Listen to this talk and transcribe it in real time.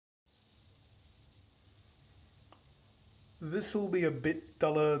This will be a bit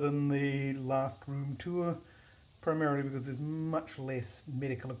duller than the last room tour, primarily because there's much less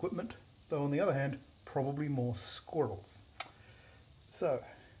medical equipment, though on the other hand, probably more squirrels. So,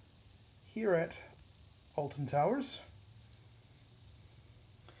 here at Alton Towers,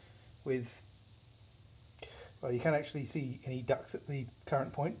 with, well, you can't actually see any ducks at the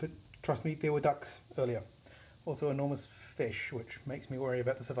current point, but trust me, there were ducks earlier. Also enormous fish, which makes me worry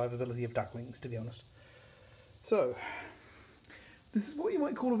about the survivability of ducklings, to be honest. So, this is what you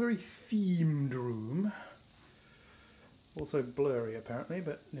might call a very themed room. Also blurry apparently,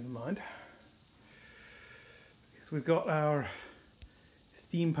 but never mind. Because we've got our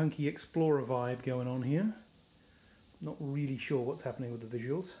steampunky explorer vibe going on here. Not really sure what's happening with the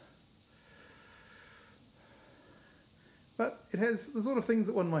visuals. But it has the sort of things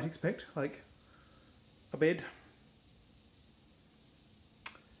that one might expect, like a bed,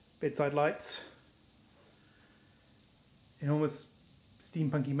 bedside lights, enormous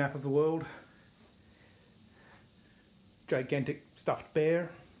steampunky map of the world, gigantic stuffed bear,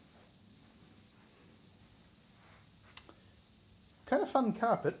 kind of fun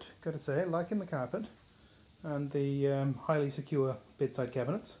carpet, gotta say, liking the carpet, and the highly secure bedside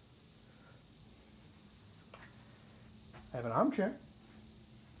cabinets. I have an armchair.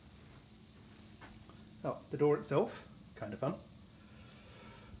 Oh, the door itself, kind of fun.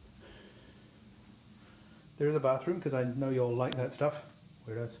 There is a bathroom, because I know you'll like that stuff.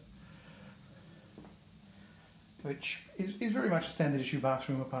 Weirdos. Which is very much a standard issue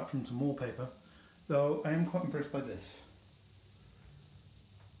bathroom, apart from some wallpaper. Though I am quite impressed by this.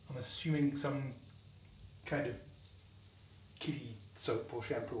 I'm assuming some kind of kiddie soap or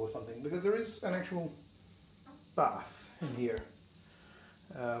shampoo or something, because there is an actual bath in here.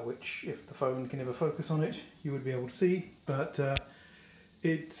 Which, if the phone can ever focus on it, you would be able to see, but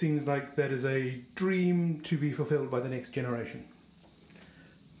it seems like that is a dream to be fulfilled by the next generation.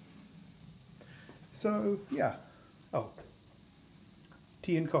 So, yeah. Oh.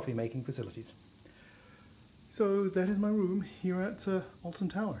 Tea and coffee making facilities. So, that is my room here at Alton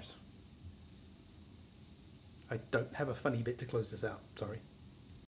Towers. I don't have a funny bit to close this out, sorry.